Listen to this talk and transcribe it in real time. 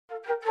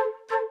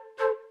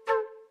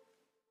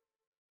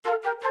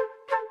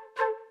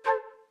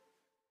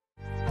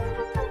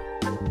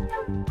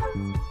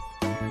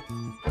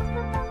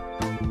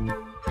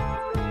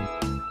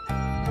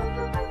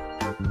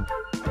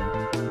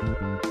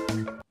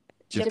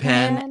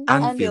Japan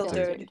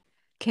Unfiltered.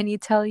 Can you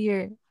tell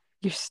your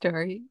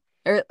story?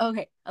 Or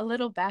okay, a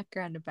little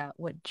background about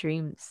what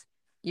dreams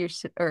you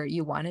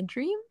want to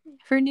dream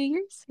for New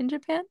Year's in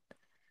Japan?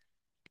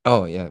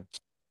あ、いや、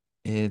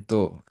えー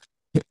と、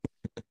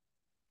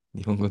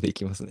日本語でい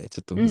きますね。ち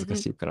ょっと難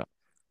しいから。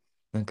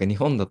なんか日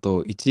本だ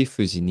と、一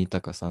富士二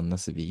鷹三な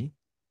すびっ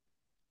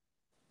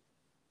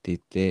て言っ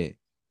て、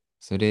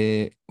そ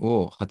れ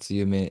を初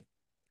夢、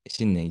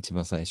新年一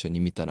番最初に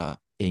見たら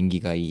縁起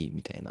がいい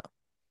みたいな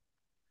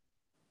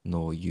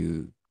のを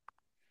言うっ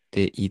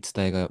て言い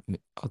伝えが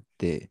あっ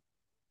て、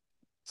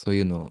そう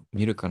いうのを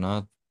見るか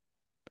なっ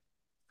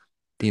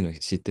ていうの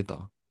知ってた？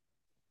ア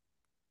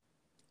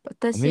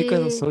メリカ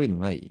で私、そういうの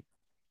ない？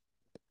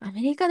ア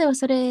メリカでは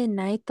それ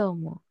ないと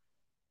思う。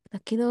だ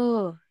け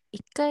ど、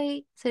一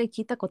回それ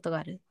聞いたことが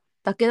ある。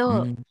だけ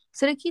ど、うん。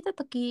それ聞いた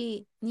と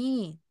き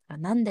に、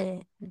なん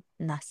で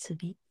ナス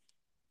ビ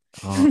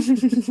あ、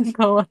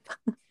変わった。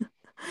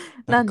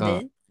なんか、な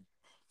んで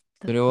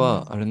それうん。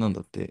はあれなん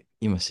だって、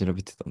今調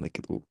べてたんだ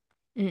けど、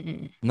うんう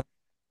ん。な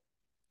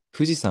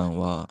富士山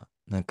は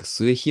なんか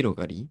末広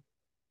がり、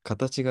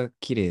形が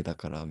綺麗だ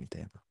からみた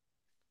いな。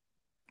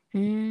う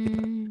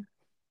ーん。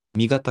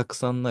実がたく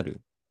さんな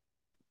る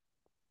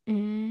う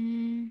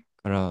ーん。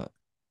から、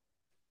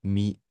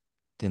実っ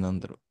てなん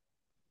だろう。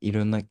い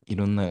ろんな、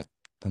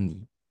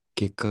何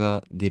結果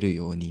が出る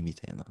ようにみ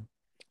たいな。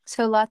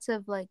So lots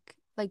of like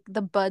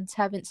the buds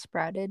haven't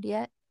sprouted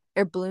yet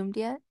or bloomed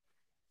yet.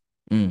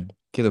 うん。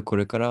けどこ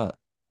れから、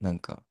なん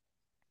か、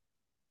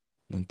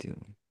なんていう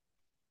の？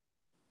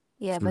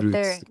 Yeah, フ but ルー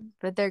they're ツ。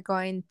but they're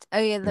going. Oh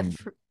yeah, the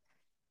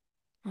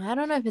うん。I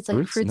don't know if it's フ like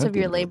ルーツな fruits ん of て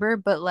言う your んだろ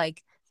labor, but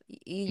like う。うん。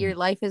your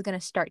life is gonna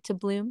start to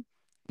bloom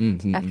うん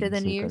うんう after ん。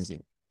the そ New ういう感 Year's.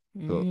 じ。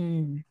そう。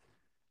Mm.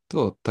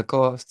 と、鷹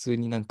は普通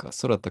になんか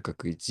空高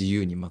く自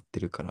由に舞って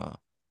るから、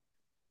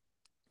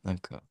なん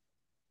か、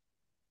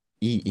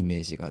いいイメ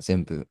ージが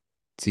全部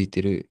つい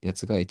てるや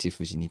つが一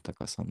富士二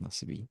鷹三な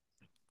すびら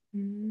う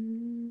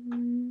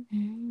ん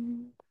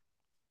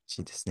し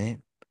いです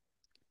ね。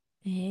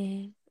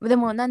で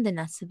もなんで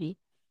ナスビ？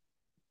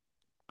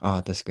あ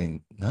あ、確か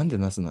に。なんで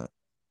ナスな、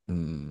う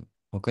ん。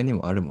他に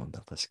もあるもん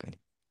だ、確かに。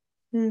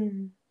う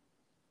ん。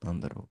なん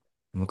だろ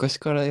う。昔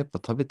からやっぱ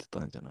食べて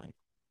たんじゃない？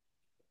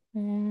う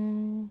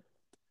ん。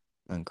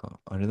なんか、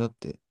あれだっ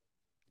て、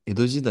江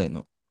戸時代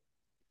の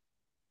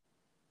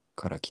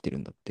から来てる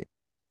んだって。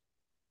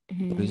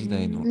江戸時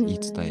代の言い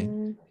伝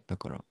えだ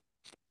から。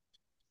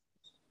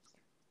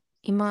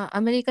今、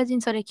アメリカ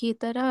人それ聞い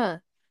た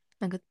ら、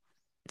なんか、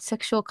セ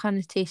クシュアルコン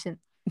ノテーション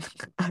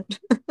ある。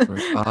あ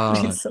り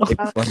ああ、そう。エ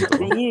ッグプラント。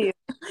言うよ。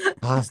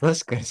ああ、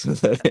確かにそう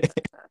だね。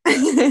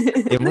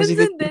絵文字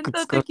でよ全然伝く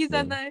使う統的じ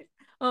ゃね。ない。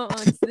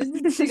全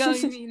然違う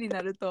意味に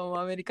なると思う。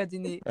アメリカ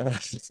人にあ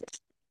ー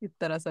言っ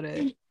たらそ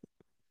れ。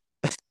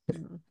う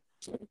ん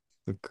そ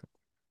っか。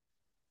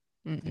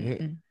うんうんう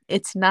え、ん。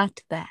It's not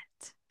that.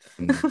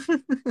 うん、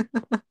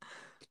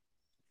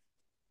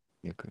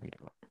よく見れ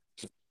ば。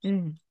う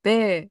ん。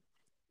で、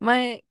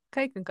前、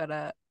カイ君か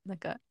ら、なん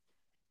か、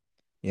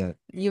いや、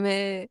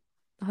夢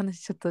の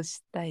話ちょっと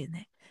したいよ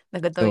ね。な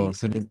んかどうそう、いう。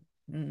それ、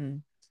う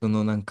んそ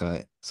のなんか、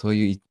そう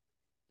いう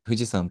富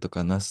士山と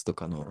か那須と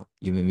かの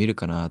夢見る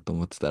かなと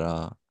思ってた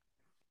ら、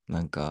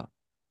なんか、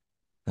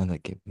なんだっ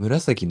け、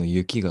紫の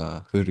雪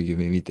が降る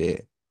夢見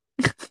て、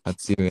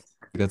初夢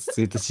4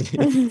月1日。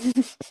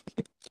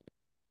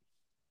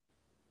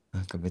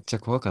なんかめっちゃ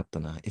怖かった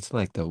な。It's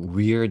like the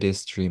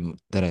weirdest dream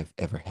that I've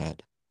ever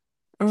had.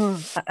 うん。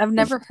I've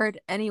never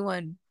heard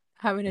anyone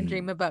having う a ん。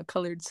dream about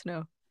colored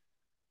snow.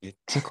 めっ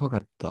ちゃ怖か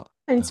った。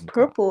And な it's ん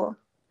か、purple.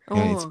 い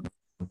や、Oh,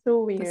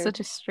 So that's weird. such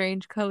a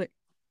strange color.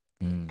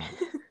 うん。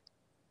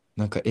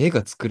なんか絵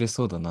が作れ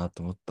そうだな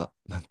と思った。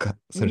なんか、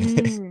それ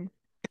で Mm.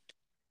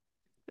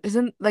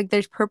 Isn't like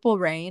there's Purple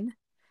Rain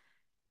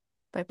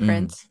by うん。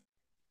Prince,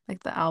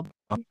 like the album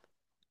あ、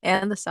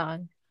and the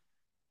song,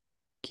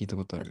 聞いた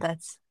ことあ but る。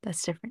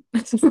that's different.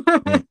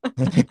 ね。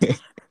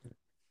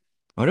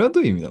あれはど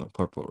ういう意味なの？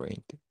 Purple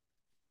Rain って。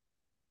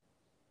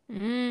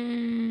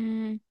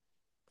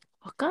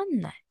わかん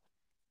ない。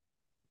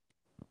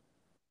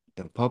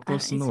でも、Purple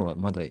It's, Snow は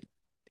まだ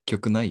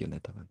曲ないよね、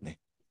多分ね。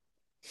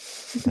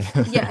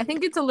yeah, I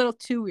think it's a little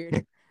too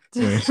weird.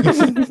 うん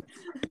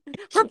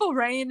Purple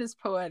Rain is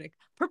poetic.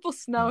 Purple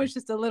Snow is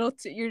just a little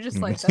too, you're う just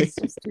ん like,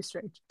 that's just too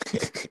strange.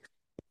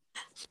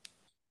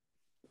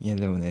 いや、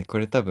でもね、こ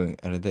れ多分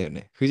あれだよ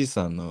ね。富士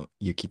山の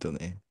雪と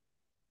ね、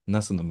那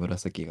須の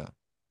紫が、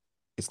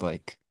It's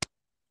like、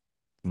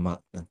な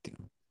んてい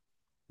うの、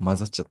混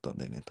ざっちゃったん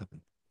だよね、多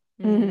分。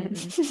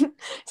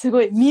す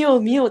ごい見よ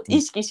う見ようってうん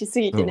意識しす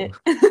ぎてね。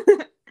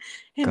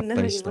変な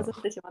風に混ざ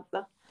ってしまっ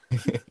た。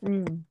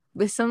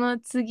で、その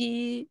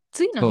次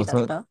のそう、日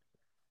だった？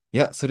い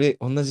や、それ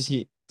同じ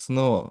日、そ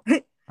の、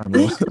え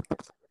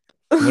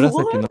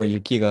紫の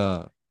雪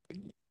が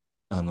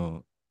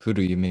降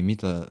る夢見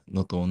た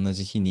のと同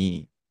じ日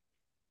に、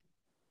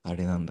あ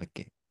れなんだっ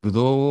け、ぶ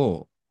どう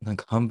をなん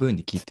か半分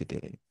に切って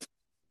て、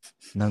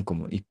何個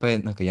もいっぱ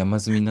いなんか山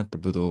積みになった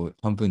ぶどうを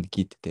半分に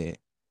切って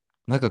て、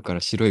中から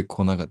白い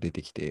粉が出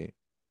てきて、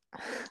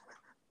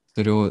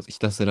それをひ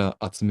たすら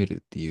集めるっ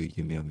ていう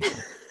夢を見た。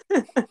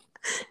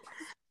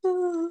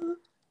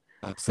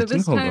あ、そっ So ちの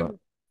this 方が、time,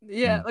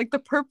 yeah, うん、like the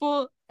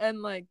purple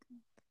and like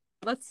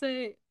let's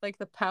say like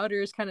the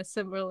powder is kind of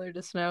similar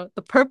to snow.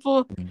 The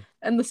purple うん、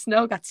and the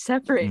snow got う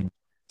separate. ん。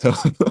そう。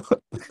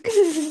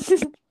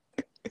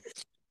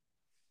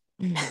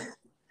っ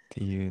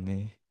ていう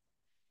ね、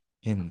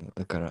変な、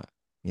だから、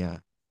い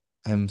や、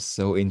I'm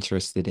so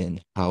interested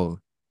in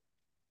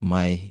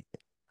my,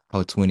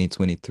 how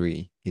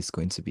 2023 is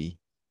going to be.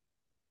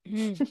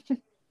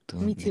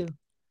 Me ね、too.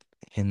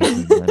 変な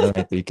風になら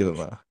ないといいけど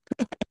な。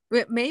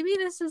But maybe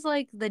this is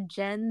like the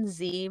Gen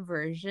Z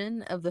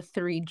version of the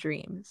three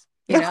dreams,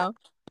 you know?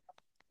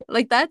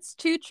 Like that's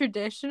too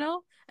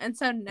traditional. And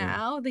so うん。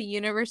now the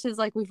universe is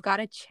like, we've got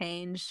to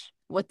change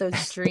what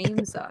those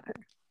dreams are,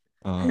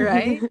 ああ、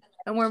right?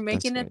 And we're 確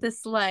making か it に。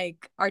this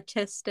like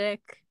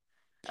artistic,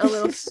 a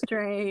little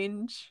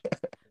strange,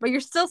 but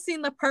you're still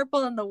seeing the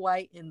purple and the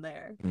white in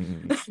there. う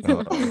ん。あ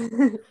あ、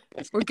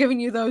We're giving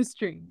you those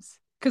dreams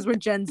because we're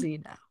Gen Z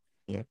now.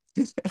 いや。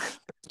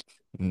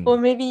う Or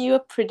ん。maybe you're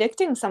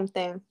predicting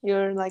something.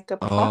 You're like a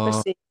ああ、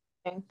prophecy.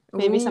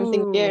 Maybe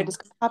something weird Ooh. is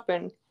gonna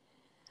happen.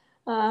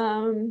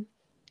 Um,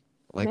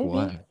 like maybe.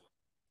 what?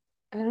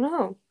 I don't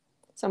know.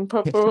 Some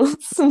purple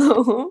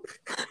snow.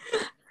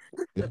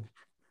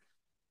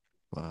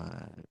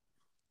 What?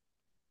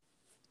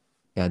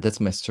 Yeah, that's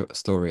my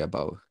story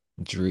about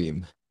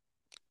dream.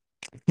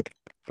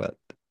 But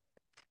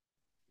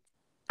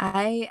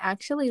I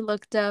actually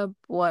looked up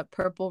what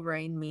purple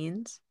rain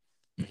means.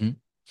 mhm,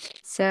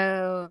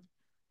 So,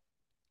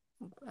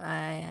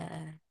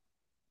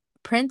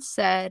 Prince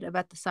said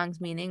about the song's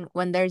meaning,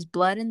 when there's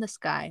blood in the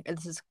sky, or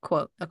this is a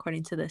quote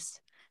according to this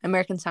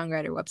American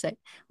songwriter website,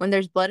 when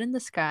there's blood in the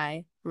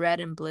sky, red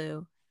and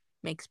blue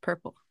makes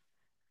purple.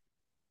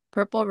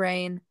 Purple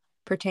rain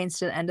pertains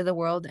to the end of the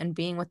world and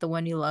being with the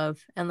one you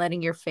love and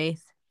letting your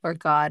faith or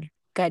God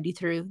guide you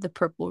through the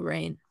purple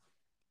rain.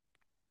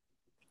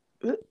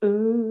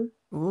 Ooh.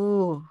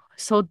 Ooh,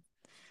 so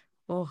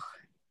oh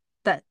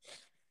that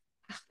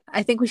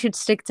I think we should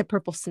stick to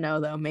purple snow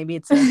though. Maybe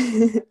it's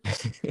a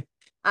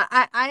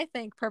I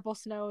think purple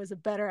snow is a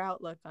better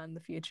outlook on the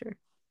future.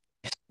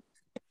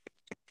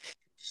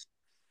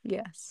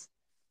 Yes.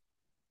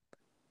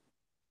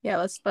 Yeah,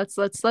 let's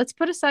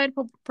put aside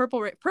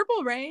purple rain.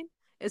 Purple rain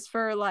is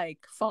for like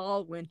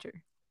fall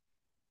winter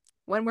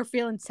when we're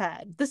feeling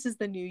sad. This is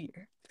the new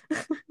year.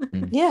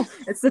 mm, Yeah.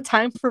 It's the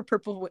time for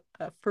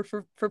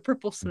for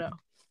purple mm, snow.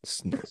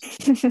 snow.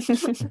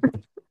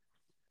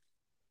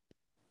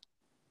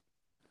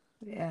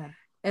 Yeah.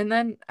 And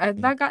then Yeah.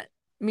 that got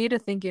me to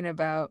thinking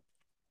about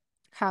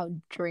how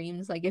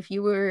dreams, like if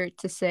you were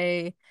to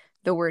say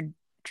the word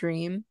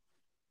dream,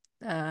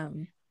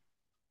 um,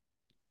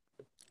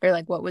 or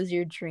like what was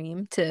your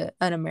dream to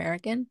an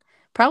American,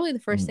 probably the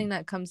first thing Mm,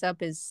 that comes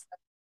up is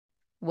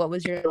what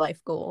was your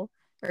life goal?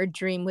 Or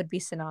dream would be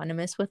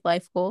synonymous with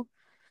life goal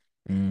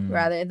mm,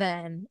 rather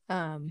than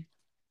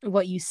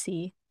what you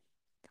see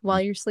while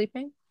mm, you're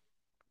sleeping.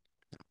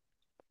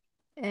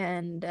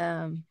 And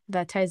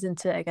that ties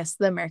into, I guess,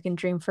 the American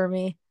dream for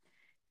me.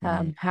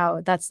 mm,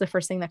 How that's the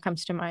first thing that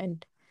comes to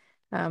mind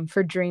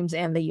for dreams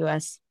and the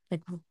US,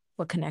 like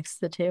what connects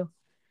the two.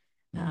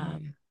 mm,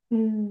 Um,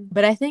 Mm.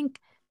 but I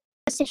think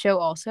this show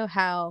also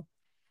how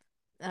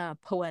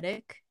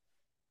poetic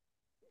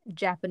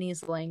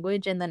Japanese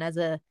language and then as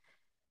a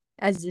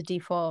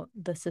default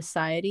the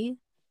society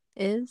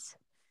is,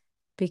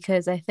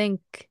 because I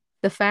think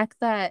the fact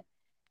that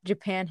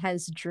Japan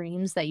has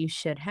dreams that you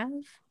should have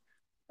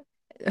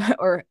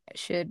or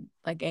should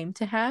like aim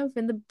to have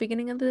in the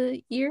beginning of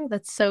the year,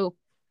 that's so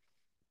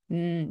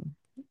mm,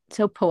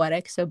 so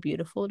poetic, so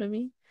beautiful to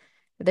me.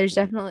 There's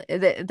definitely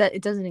that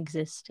it doesn't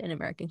exist in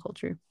American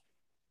culture.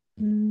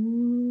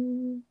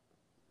 Mm.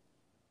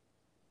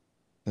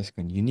 確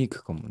かにユニー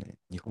クかもね。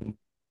日本っ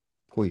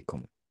ぽいか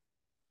も。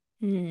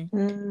Mm.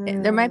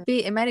 There Mm. might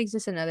be it might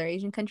exist in other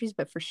Asian countries,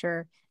 but for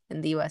sure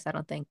in the US, I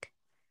don't think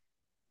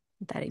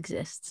that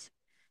exists.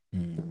 う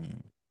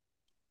ん。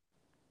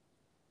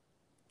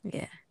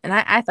Yeah, and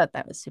I thought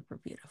that was super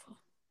beautiful.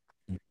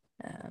 うん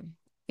Um,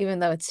 even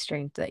though it's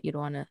strange that you'd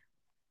want to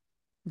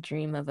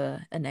dream of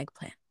an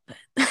eggplant, but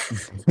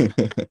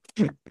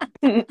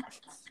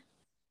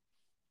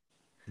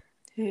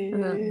へ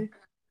um, え。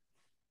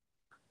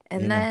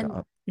and なんか、then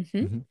あ、う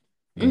mhm, ん、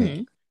ごめん。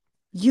mhm.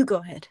 You go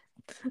ahead.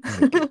 な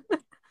んだっけ。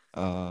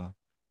あ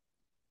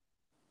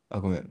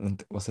ごめん。なん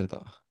て忘れた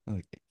わ。なん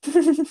だっけ。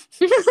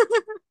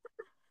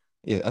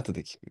いや、後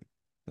で聞く。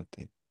だっ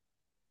て、い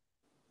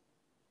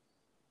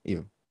い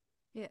よ。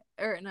Yeah,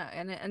 or no,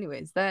 and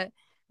anyways, that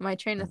my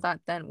train う of ん。thought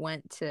then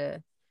went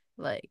to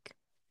like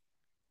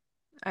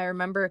I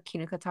remember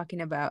Kinuka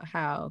talking about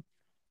how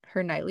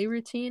her nightly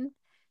routine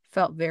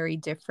felt very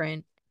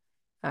different.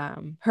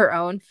 Her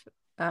own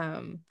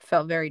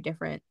felt very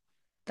different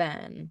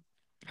than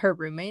her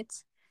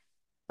roommates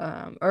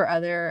or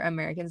other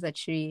Americans that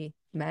she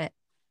met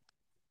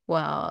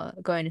while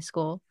going to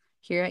school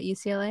here at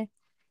UCLA,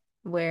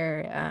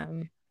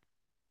 where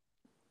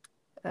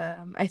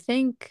I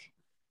think,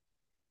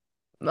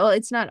 well,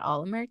 it's not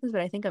all Americans,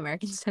 but I think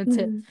Americans tend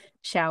to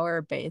shower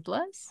or bathe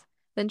less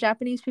than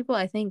Japanese people.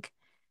 I think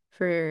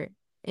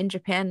in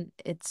Japan,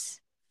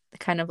 it's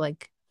kind of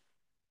like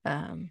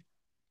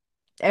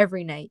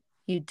every night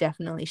you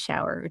definitely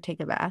shower or take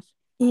a bath,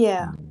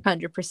 Yeah.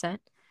 100%.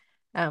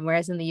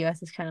 Whereas in the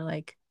US, it's kind of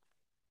like,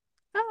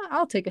 oh,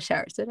 I'll take a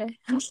shower today.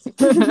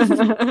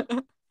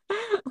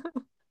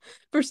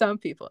 For some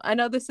people, I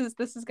know this is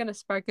gonna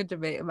spark a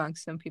debate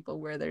amongst some people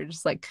where they're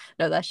just like,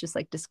 no, that's just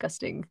like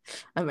disgusting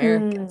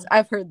Americans.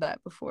 I've heard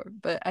that before,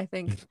 but I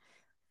think,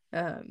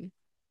 and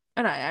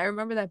I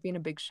remember that being a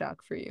big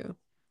shock for you.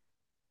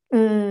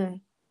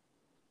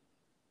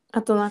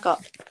 あとなんか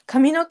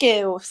髪の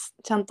毛を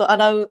ちゃんと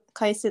洗う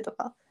回数と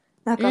か、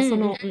なんかそ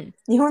の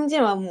日本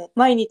人はもう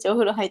毎日お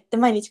風呂入って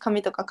毎日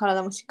髪とか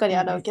体もしっかり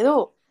洗うけ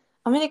ど、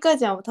アメリカ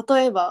人は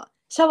例えば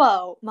シャワ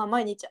ーを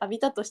毎日浴び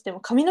たとして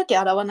も髪の毛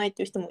洗わないっ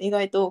ていう人も意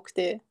外と多く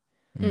て、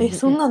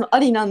そんなのあ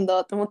りなん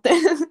だと思って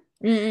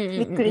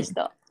びっくりし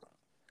た。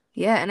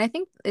Yeah, and I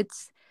think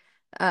it's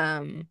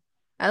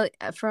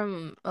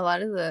from a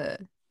lot of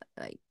the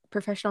like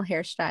professional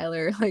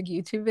hairstyler like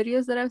YouTube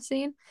videos that I've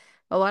seen,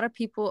 a lot of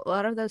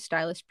those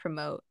stylists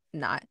promote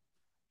not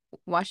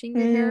washing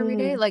your hair every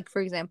day. Like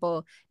for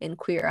example, in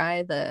Queer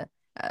Eye, the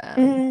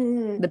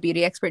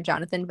beauty expert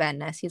Jonathan Van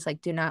Ness, he's like,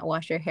 do not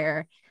wash your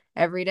hair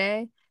every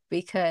day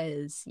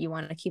because you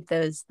want to keep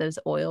those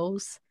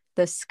oils,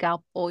 those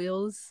scalp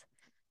oils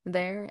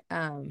there.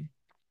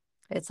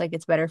 It's like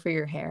it's better for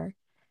your hair.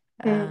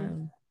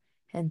 And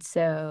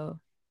so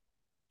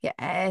yeah,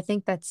 I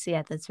think that's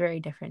very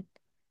different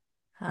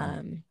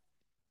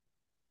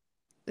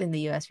in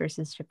the US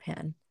versus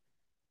Japan.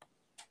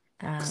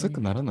 臭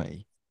くならな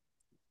い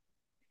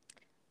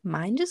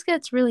Mine just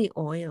gets really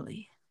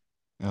oily.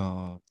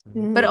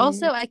 But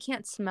also I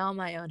can't smell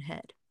my own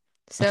head.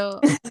 So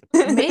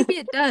maybe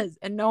it does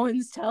and no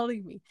one's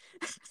telling me.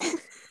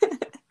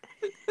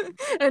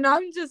 And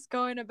I'm just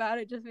going about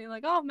it just being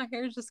like, oh, my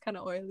hair is just kind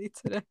of oily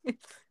today.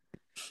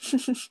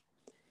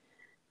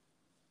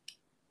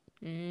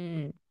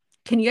 Can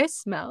you guys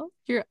smell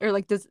your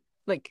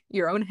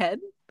own head?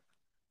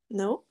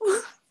 No.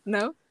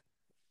 No?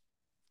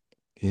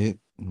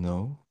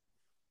 No.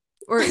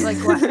 Or like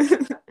what?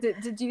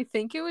 Did you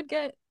think it would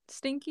get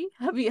stinky?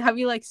 Have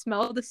you like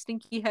smelled a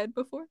stinky head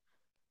before?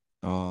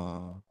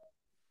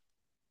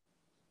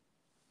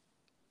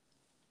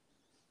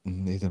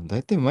 でも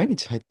大体毎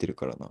日入ってる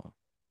からな。あ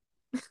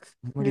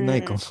んまりな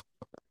いかも。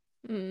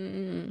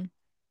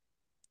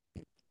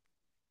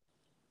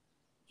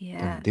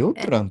デオ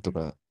ドラント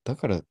がだ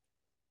から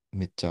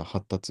めっちゃ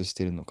発達し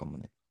てるのかも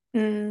ね。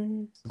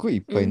すごいい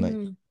っぱいない。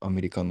ア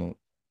メリカの。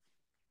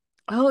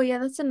Oh yeah,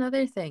 that's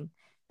another thing.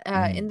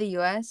 In the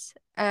US,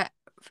 at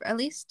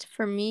least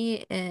for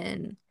me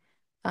in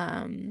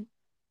when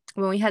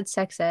we had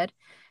sex ed,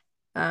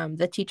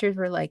 the teachers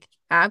were like,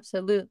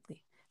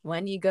 absolutely.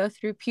 When you go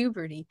through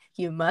puberty,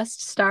 you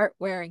must start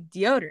wearing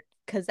deodorant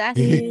because that's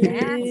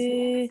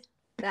nasty.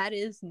 That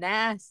is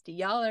nasty.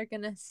 Y'all are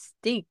gonna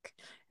stink.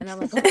 And I'm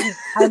like, okay,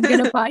 I'm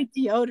gonna buy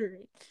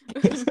deodorant.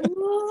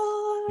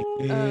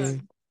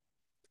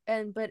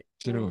 But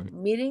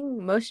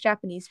meeting most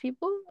Japanese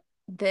people,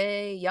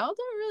 y'all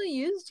don't really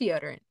use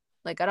deodorant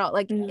like at all.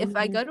 Like if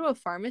I go to a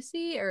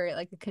pharmacy or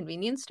like a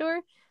convenience store,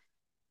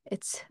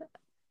 it's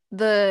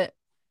the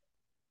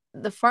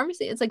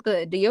pharmacy, it's like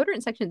the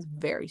deodorant section is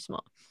very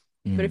small.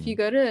 But if you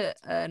go to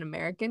an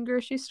American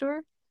grocery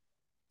store,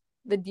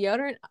 the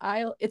deodorant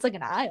aisle, it's like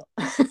an aisle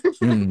for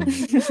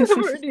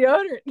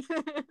deodorant.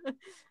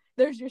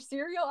 There's your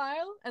cereal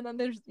aisle and then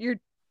there's your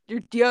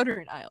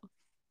deodorant aisle.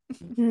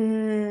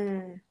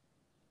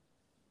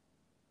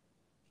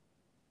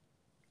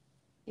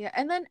 Yeah,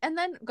 and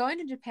then going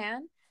to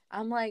Japan,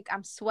 I'm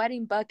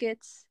sweating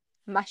buckets,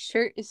 my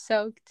shirt is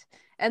soaked,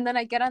 and then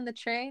I get on the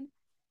train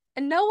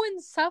and no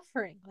one's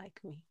suffering like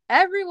me.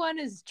 Everyone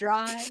is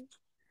dry.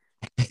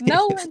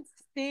 No one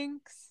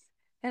stinks.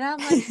 And I'm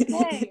like,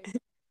 hey,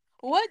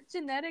 what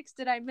genetics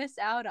did I miss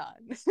out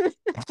on?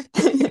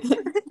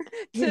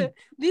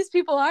 These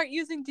people aren't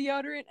using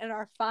deodorant and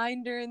are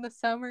fine during the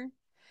summer.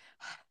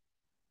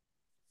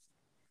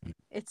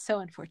 It's so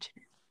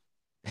unfortunate.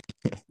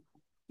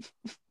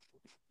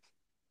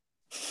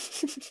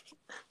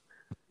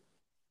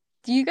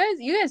 You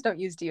guys don't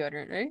use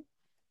deodorant, right?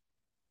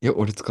 いや、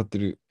俺使って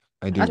る。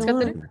使っ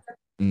てる？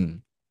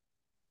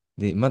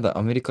で、まだ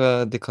アメリ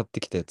カで買って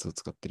きたやつを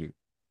使ってる。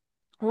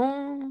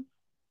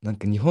なん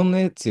か日本の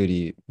やつよ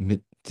り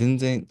全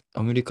然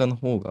アメリカの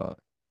方が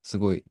す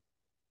ごい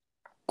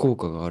効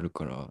果がある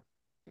から、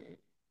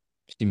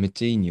めっ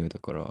ちゃいい匂いだ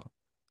から、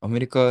アメ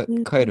リカ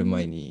帰る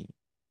前に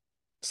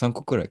3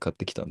個くらい買っ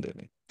てきたんだよ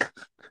ね。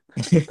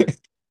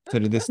そ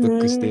れでストッ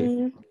クし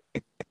て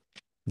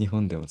日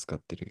本でも使っ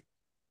てる。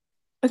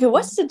Okay,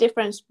 what's the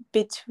difference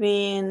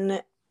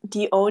between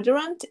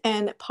deodorant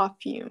and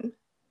perfume.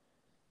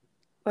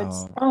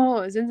 What's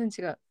ああ、全然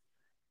違う。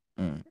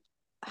うん。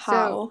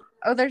So,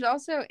 how? there's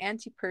also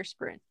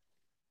antiperspirant.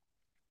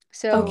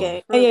 So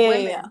Okay. for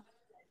Yeah.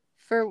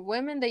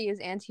 women, they use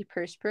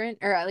antiperspirant,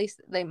 or at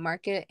least they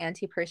market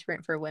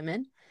antiperspirant for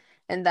women,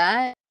 and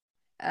that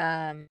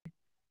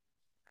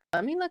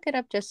let me look it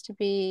up just to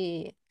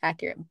be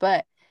accurate.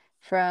 But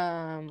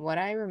from what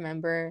I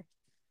remember,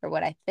 or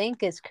what I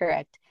think is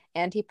correct,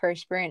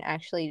 antiperspirant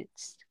actually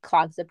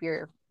clogs up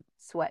your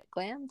sweat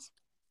glands.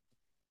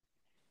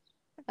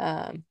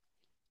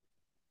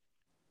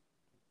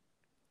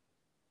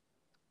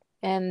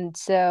 And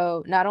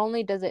so not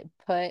only does it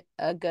put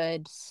a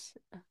good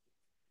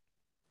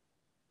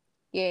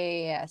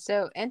yeah.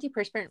 So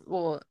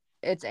antiperspirant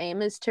its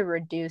aim is to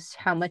reduce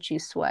how much you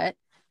sweat.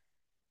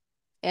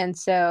 And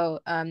so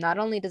not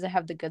only does it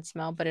have the good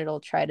smell, but it'll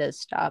try to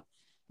stop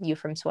you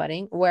from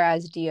sweating.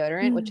 Whereas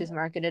deodorant, which is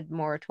marketed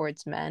more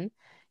towards men,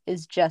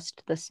 is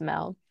just the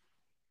smell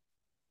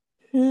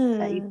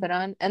that you put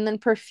on. And then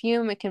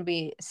perfume, it can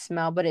be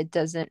smell, but it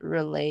doesn't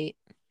relate.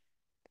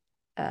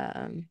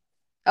 And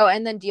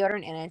then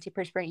deodorant and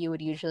antiperspirant, you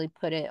would usually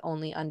put it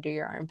only under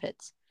your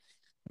armpits.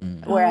 う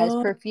ん。Whereas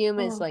perfume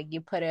is like you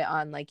put it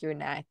on like your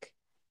neck,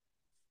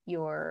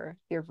 your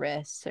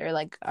wrists, or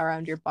like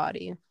around your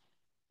body.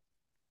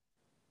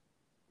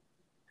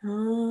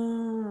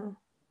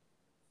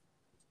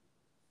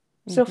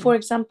 So for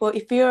example,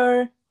 if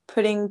you're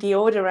putting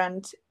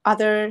deodorant,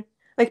 other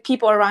like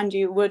people around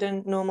you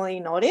wouldn't normally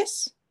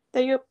notice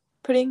that you're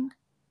putting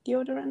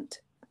deodorant?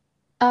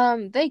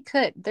 They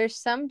could. There's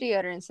some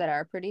deodorants that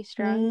are pretty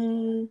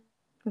strong.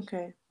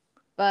 Okay.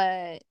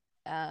 But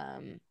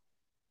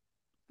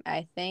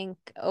I think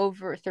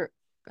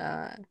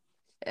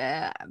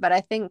but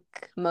I think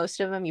most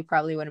of them you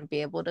probably wouldn't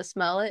be able to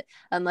smell it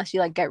unless you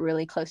like get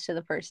really close to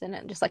the person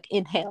and just like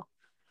inhale.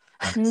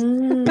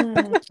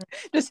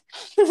 Just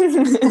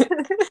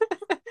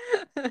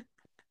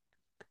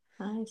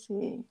I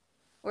see.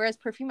 Whereas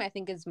perfume I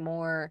think is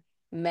more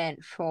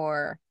meant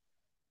for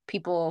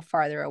people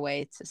farther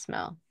away to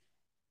smell,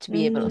 to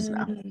be able to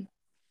smell.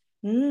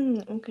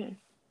 Okay.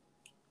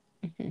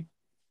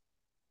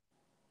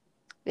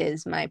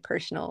 Is my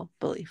personal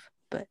belief,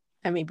 but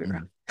I may be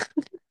wrong.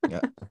 いや、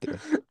合ってる。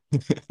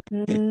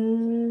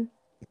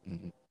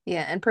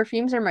Yeah, and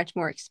perfumes are much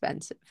more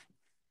expensive.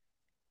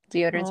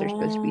 Deodorants are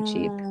supposed to be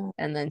cheap,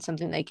 and then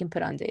something they can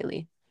put on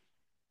daily.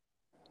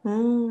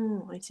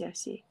 I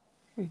see.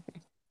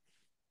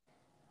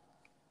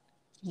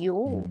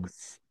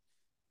 Yours.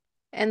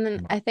 And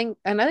then I think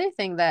another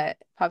thing that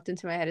popped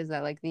into my head is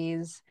that like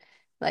these,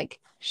 like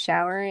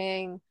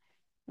showering,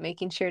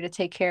 making sure to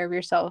take care of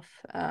yourself,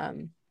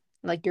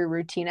 like your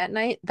routine at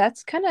night,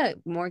 that's kind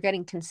of more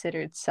getting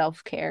considered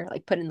self-care,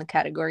 like put in the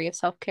category of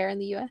self-care in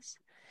the US.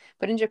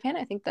 But in Japan,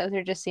 I think those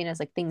are just seen as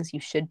like things you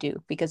should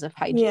do because of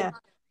hygiene. Yeah.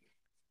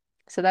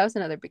 So that was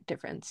another big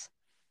difference.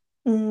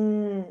 う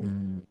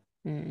ん。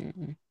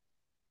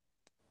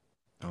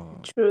あ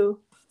あ、 True.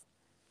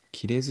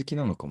 綺麗好き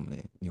なのかも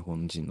ね、日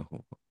本人の方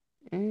が。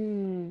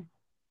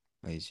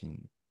愛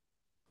人。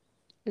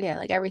Yeah,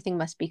 like everything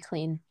must be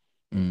clean.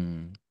 う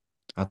ん。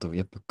あと、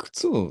やっぱ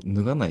靴を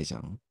脱がないじゃ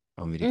ん、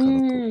アメリカだと。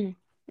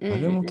あ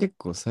れも結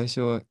構最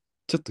初は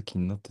ちょっと気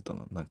になってた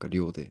な、なんか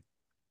量で。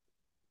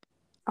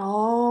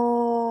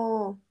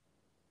Oh.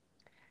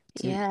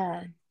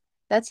 Yeah,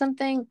 that's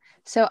something.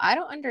 So I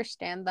don't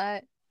understand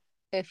that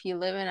if you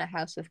live in a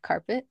house with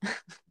carpet.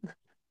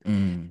 う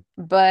ん。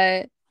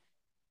But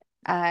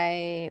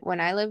when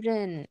I lived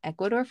in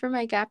Ecuador for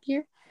my gap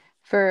year,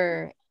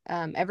 for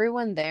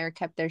everyone there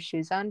kept their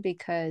shoes on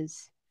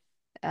because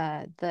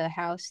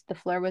the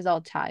floor was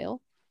all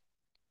tile.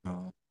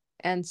 あ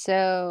And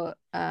so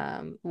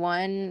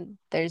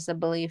there's a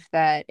belief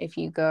that if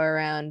you go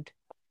around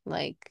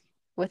like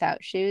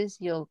without shoes,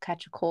 you'll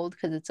catch a cold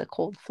because it's a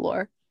cold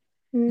floor.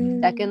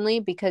 Secondly,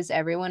 because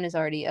everyone is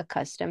already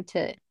accustomed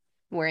to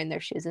wearing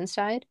their shoes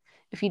inside.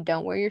 If you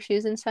don't wear your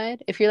shoes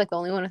inside, if you're like the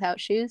only one without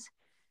shoes,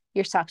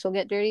 your socks will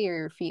get dirty or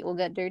your feet will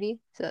get dirty.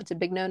 So that's a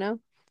big no-no.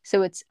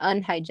 So it's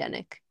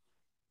unhygienic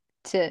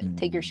to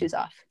take your shoes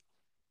off.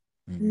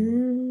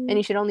 And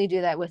you should only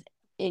do that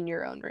in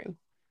your own room.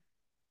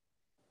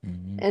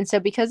 And so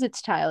because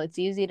it's tile, it's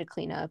easy to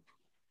clean up.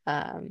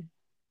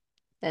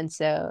 And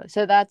so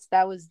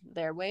that was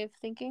their way of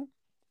thinking.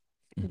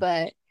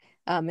 But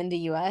in the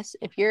US,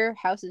 if your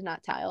house is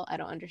not tile, I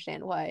don't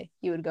understand why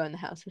you would go in the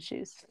house with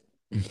shoes.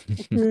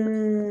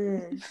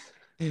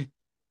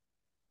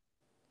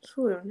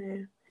 そうよ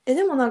ね。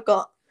でもなん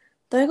か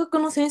大学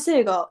の先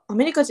生がア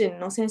メリカ人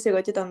の先生が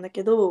言ってたんだ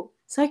けど、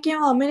最近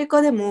はアメリ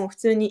カでも普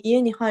通に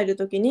家に入る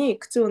ときに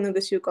靴を脱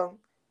ぐ習慣っ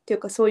ていう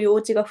かそういうお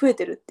家が増え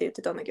てるって言っ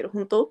てたんだけど、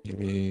本当？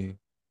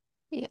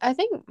 Yeah, I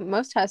think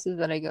most houses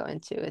that I go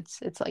into, it's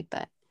like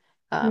that.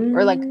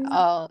 Or like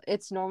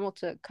it's normal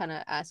to kind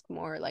of ask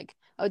more like,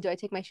 oh, do I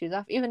take my shoes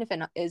off? Even if it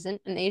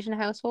isn't an Asian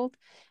household.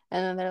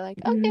 And then they're like,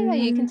 okay, yeah,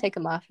 you can take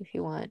them off if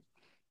you want.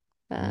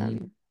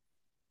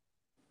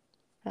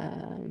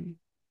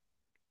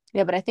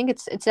 Yeah, but I think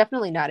it's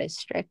definitely not as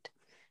strict.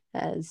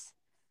 as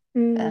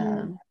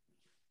Mm.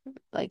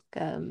 like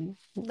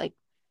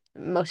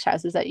most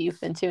houses that you've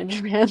been to in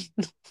Japan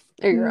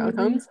or your own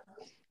homes.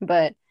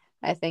 But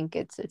I think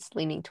it's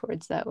leaning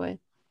towards that way.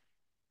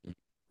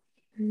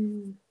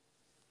 Mm.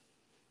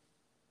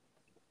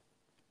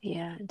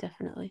 Yeah,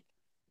 definitely.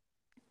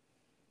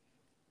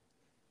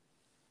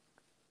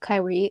 Kai,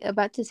 were you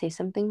about to say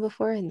something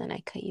before and then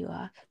I cut you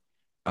off?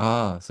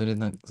 ああ、それ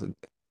なんか、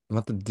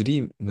またド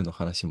リームの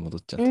話に戻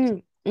っちゃったけど、う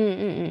んうんう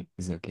ん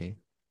is it okay?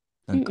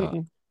 なんか、うんうん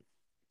うん。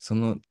そ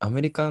のア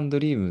メリカンド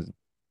リーム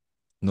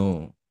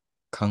の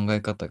考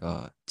え方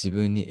が自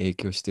分に影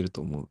響してる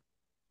と思う。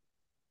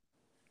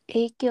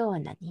影響は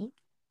何？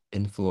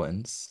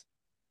 influence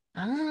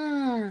あ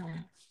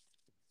あ。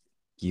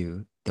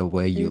you, the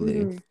way う you ん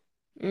live,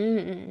 うん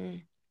う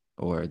ん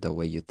or the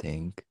way you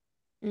think.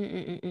 うんうんう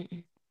んうんう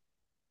ん。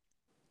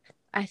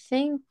I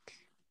think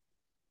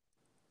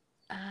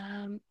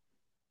um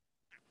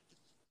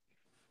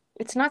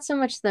it's not so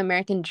much the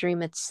American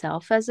dream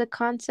itself as a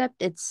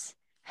concept, it's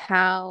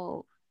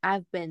how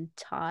I've been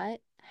taught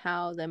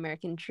how the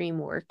American dream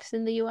works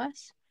in the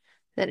US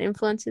that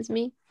influences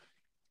me.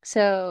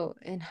 So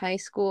in high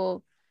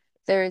school,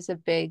 there is a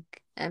big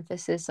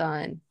emphasis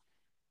on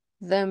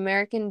the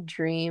American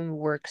dream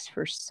works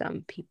for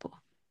some people,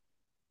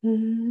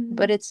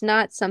 but it's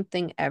not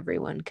something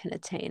everyone can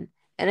attain.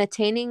 And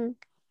achieving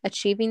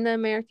the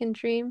American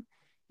dream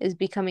is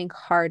becoming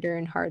harder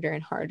and harder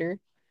and harder.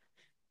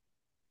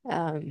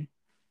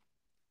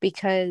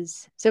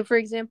 Because, so for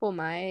example,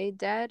 my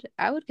dad,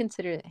 I would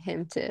consider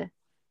him to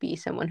be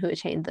someone who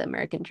attained the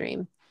American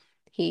dream.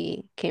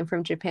 He came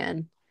from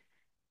Japan.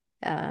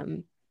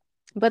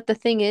 But the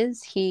thing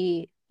is,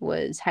 he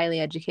was highly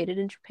educated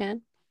in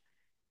Japan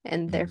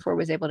and therefore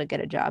was able to get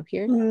a job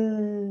here.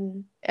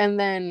 Mm. And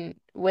then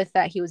with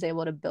that, he was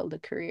able to build a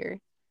career,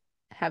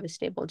 have a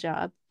stable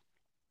job.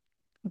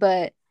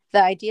 But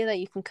the idea that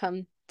you can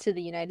come to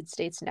the United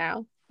States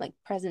now, like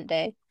present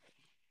day,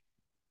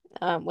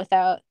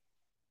 without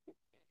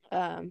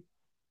um,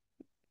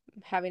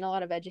 having a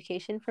lot of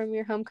education from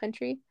your home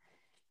country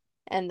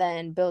and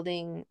then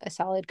building a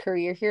solid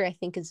career here, I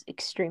think is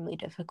extremely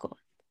difficult.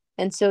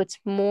 And so it's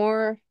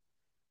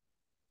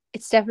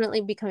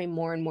definitely becoming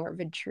more and more of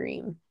a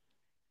dream,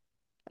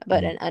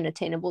 but an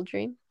unattainable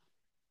dream.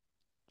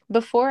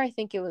 Before, I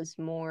think it was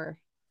more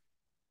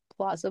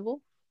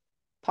plausible,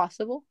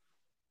 possible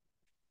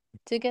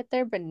to get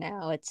there, but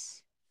now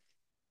it's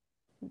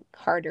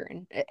harder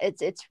and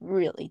it's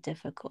really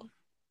difficult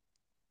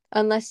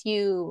unless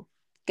you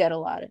get a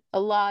lot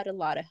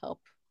of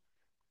help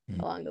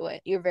along the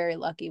way. You're very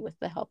lucky with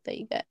the help that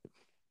you get.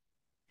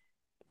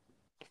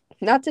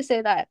 Not to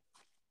say that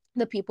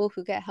the people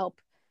who get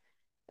help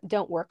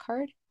don't work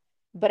hard,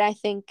 but I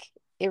think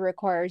it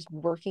requires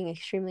working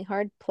extremely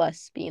hard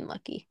plus being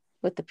lucky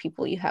with the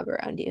people you have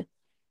around you.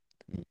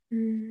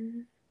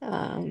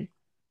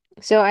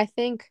 So I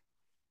think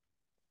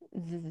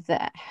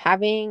that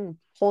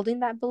holding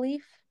that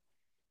belief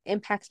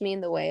impacts me in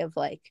the way of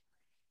like,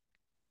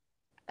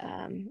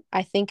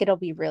 I think it'll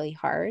be really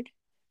hard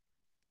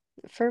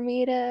for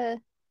me to,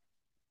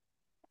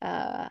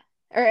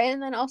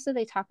 and then also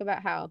they talk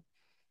about how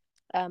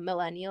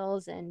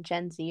millennials and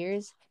Gen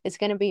Zers, it's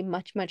going to be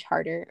much, much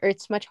harder, or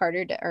it's much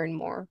harder to earn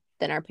more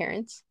than our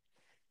parents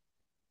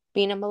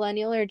being a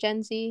millennial or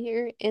Gen Z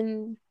here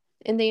in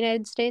the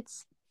United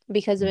States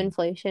because of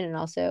inflation and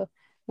also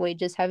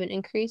wages haven't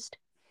increased.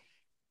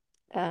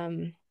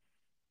 And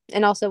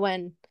also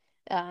when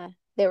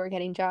they were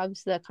getting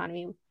jobs, the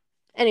economy,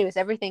 anyways,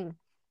 everything,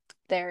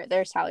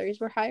 their salaries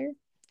were higher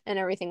and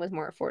everything was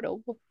more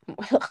affordable,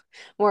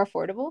 more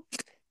affordable.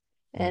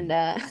 And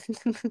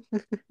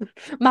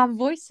my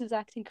voice is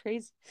acting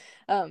crazy.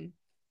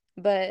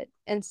 But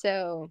and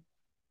so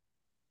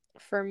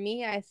for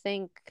me, I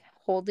think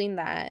holding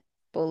that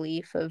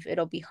belief of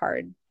it'll be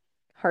harder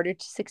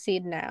to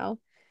succeed now.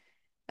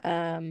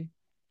 I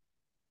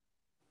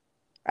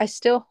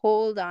still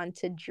hold on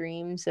to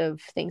dreams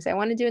of things I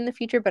want to do in the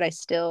future, but it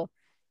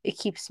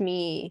keeps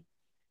me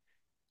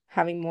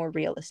having more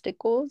realistic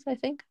goals, I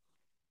think,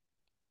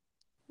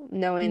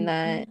 knowing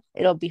that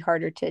it'll be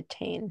harder to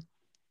attain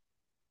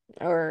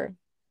or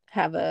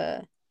have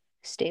a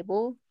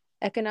stable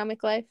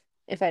economic life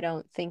if I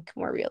don't think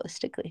more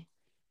realistically,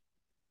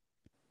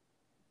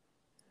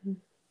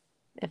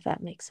 if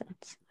that makes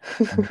sense.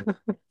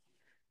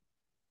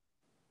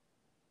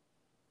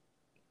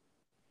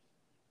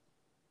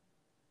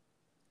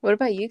 What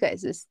about you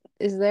guys?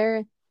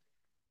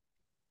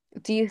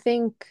 Do you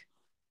think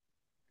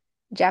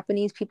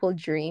Japanese people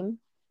dream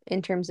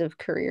in terms of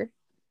career,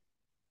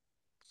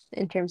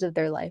 in terms of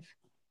their life?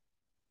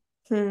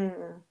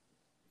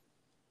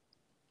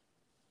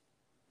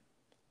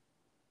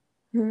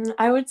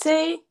 I would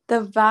say the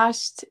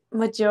vast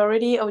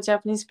majority of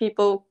Japanese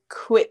people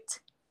quit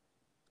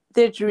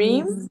their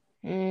dreams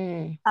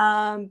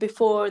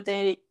before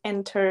they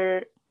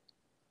enter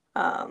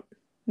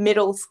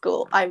middle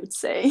school, I would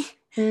say.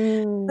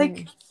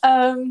 Like,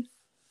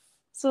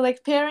 so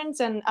like parents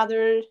and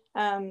other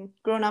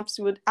grown-ups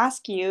would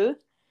ask you,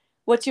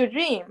 what's your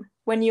dream?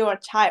 when you're a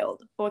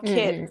child or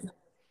kid,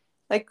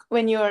 like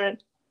when you're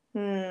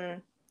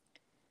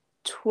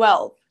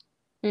 12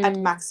 at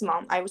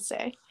maximum, I would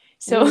say.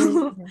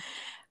 So,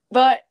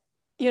 but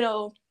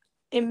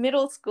in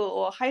middle school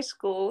or high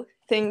school,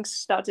 things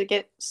start to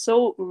get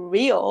so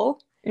real.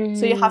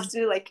 So you have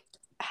to like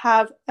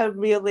have a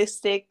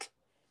realistic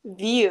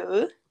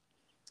view,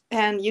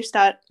 and you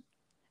start,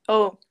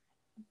 oh,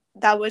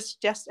 that was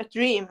just a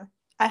dream.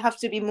 I have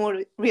to be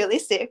more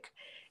realistic,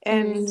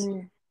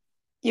 and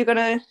you're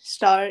gonna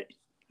start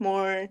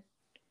more,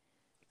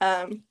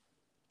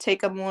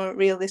 take a more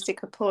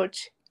realistic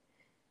approach.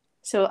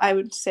 So I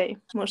would say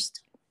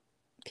most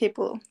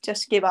people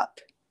just give up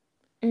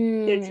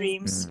their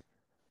dreams.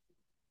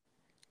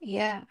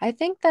 Yeah, I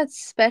think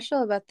that's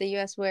special about the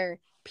US, where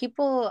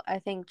people, I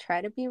think,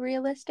 try to be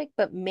realistic,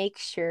 but make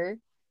sure,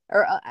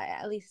 or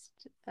at least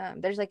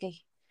there's like a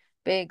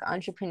big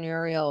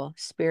entrepreneurial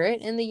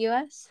spirit in the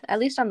US, at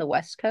least on the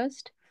West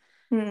Coast,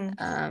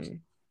 at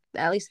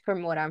least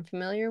from what I'm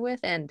familiar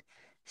with. And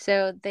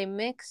so they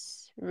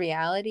mix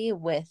reality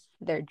with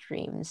their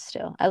dreams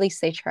still. At least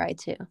they try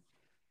to.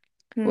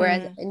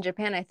 Whereas in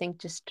Japan, I think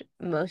just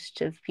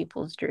most of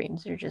people's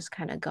dreams are just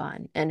kind of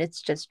gone. And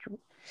it's just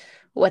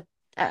what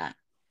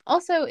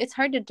also it's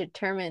hard to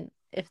determine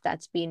if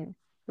that's being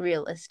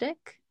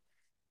realistic,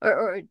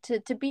 or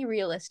to be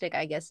realistic,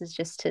 I guess, is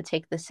just to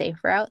take the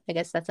safe route. I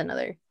guess that's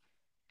another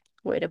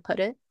way to put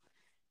it.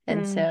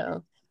 And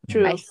so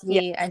True. I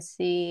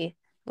see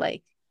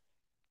like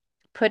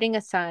putting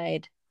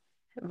aside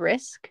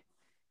risk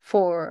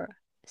for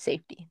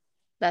safety.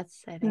 I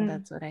think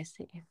that's what I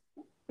see.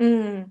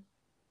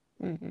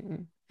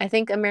 I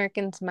think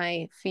Americans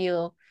might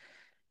feel,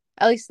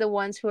 at least the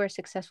ones who are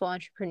successful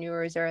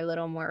entrepreneurs, are a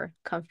little more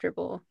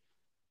comfortable,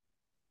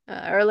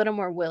 or a little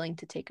more willing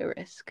to take a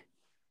risk.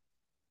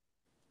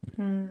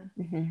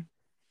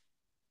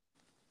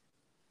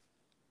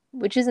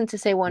 Which isn't to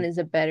say one is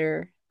a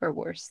better or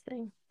worse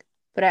thing,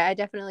 but I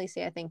definitely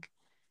say, I think,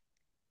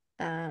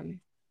 I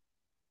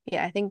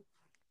think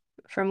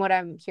from what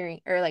I'm hearing,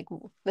 or like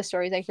the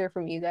stories I hear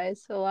from you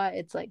guys a lot,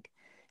 it's like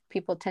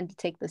people tend to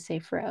take the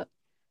safe route,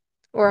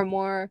 or a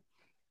more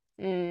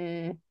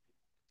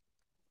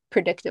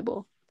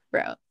predictable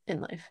route in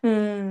life.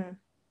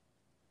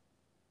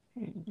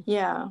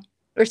 Yeah.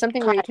 Or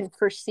something where you can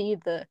foresee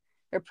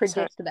or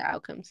predict the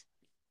outcomes.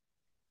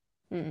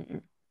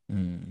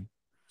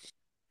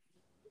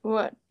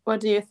 What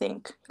do you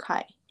think,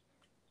 Kai?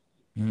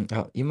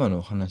 今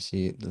の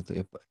話だと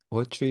やっぱ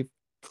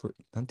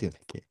なんていうんだ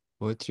っけ、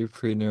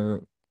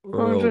entrepreneurial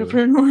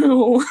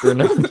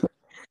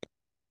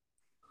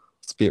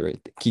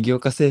spirit 起業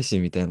家精神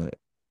みたいな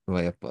の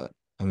はやっぱ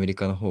アメリ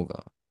カの方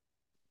が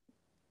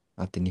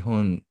あって、日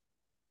本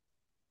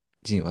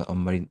人はあ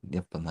んまり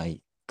やっぱな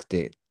いく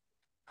て、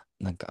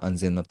なんか安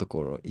全なと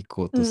ころ行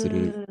こうとす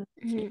る、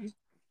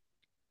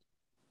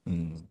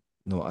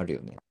のはある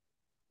よね。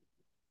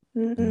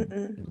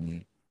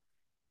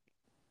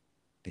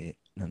で、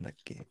なんだっ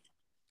け、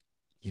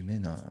夢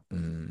な、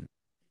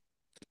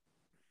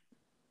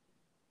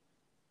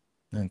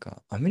なん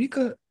かアメリ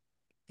カ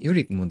よ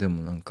りもで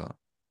もなんか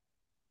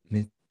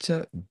めっち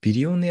ゃビ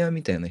リオネア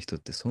みたいな人っ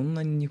てそん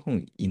なに日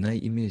本いな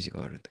いイメージ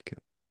があるんだけ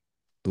ど、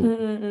どう、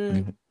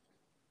日本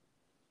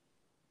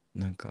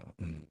なんか、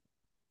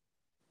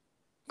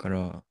か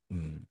ら、な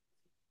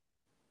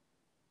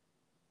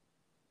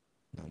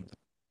んだ、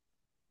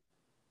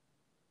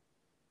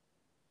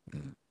ちょ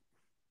っ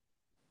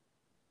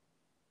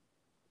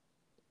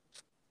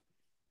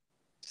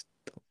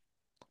と、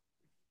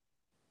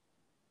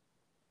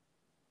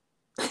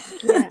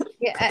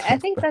I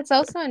think that's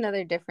also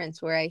another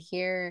difference where I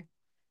hear,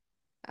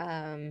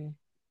 I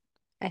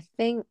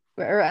think,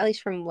 or at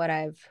least from what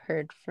I've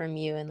heard from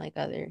you and like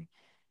other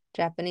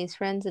Japanese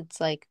friends, it's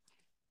like,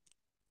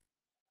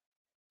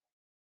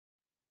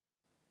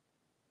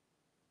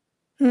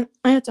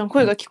 あやちゃん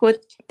声が聞こえ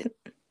て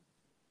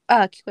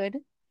聞こえ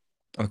る？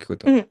聞こえ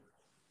た。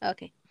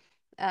Okay.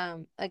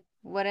 Like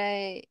what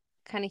I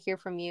kind of hear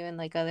from you and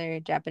like other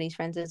Japanese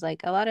friends is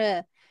like a lot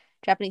of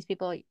Japanese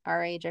people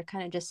our age are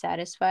kind of just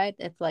satisfied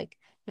if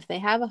they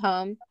have a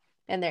home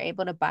and they're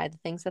able to buy the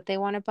things that they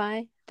want to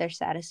buy, they're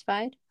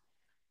satisfied.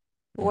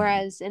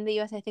 Whereas in the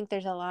US, I think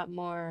there's a lot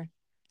more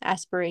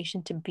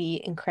aspiration to be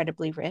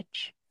incredibly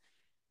rich,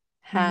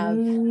 have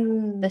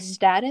the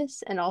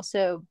status and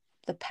also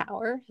the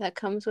power that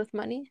comes with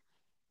money.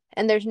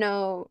 And there's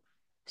no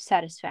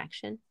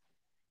satisfaction.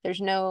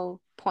 There's no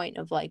point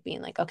of like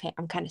being like, okay,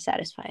 I'm kind of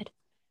satisfied.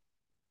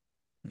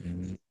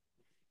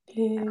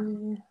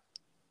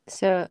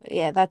 So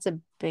yeah, that's a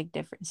big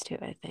difference too,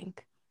 I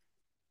think.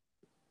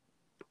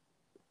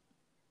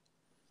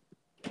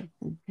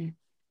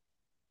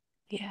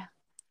 Yeah.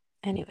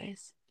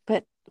 Anyways,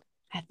 but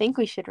I think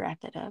we should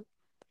wrap it up.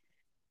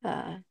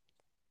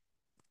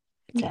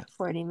 It's at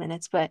 40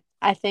 minutes, but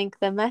I think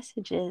the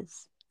message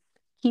is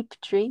keep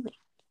dreaming,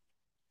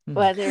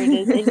 whether it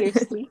is in your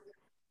sleep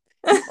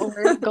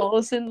or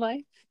goals in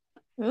life.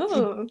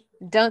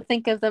 Don't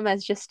think of them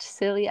as just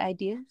silly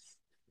ideas.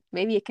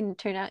 Maybe it can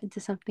turn out into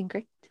something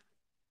great.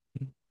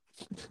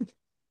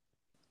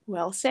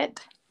 Well said.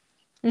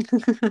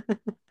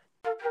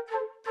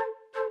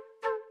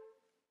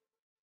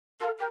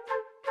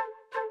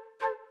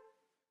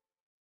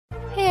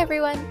 Hey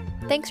everyone!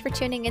 Thanks for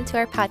tuning into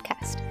our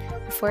podcast.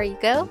 Before you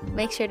go,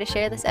 make sure to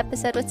share this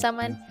episode with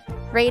someone,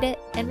 rate it,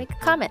 and make a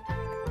comment.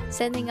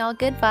 Sending all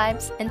good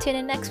vibes, and tune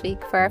in next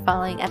week for our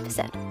following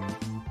episode.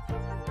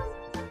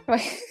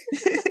 Bye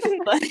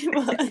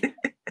bye.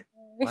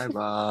 Bye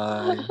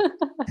bye.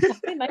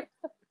 Good night.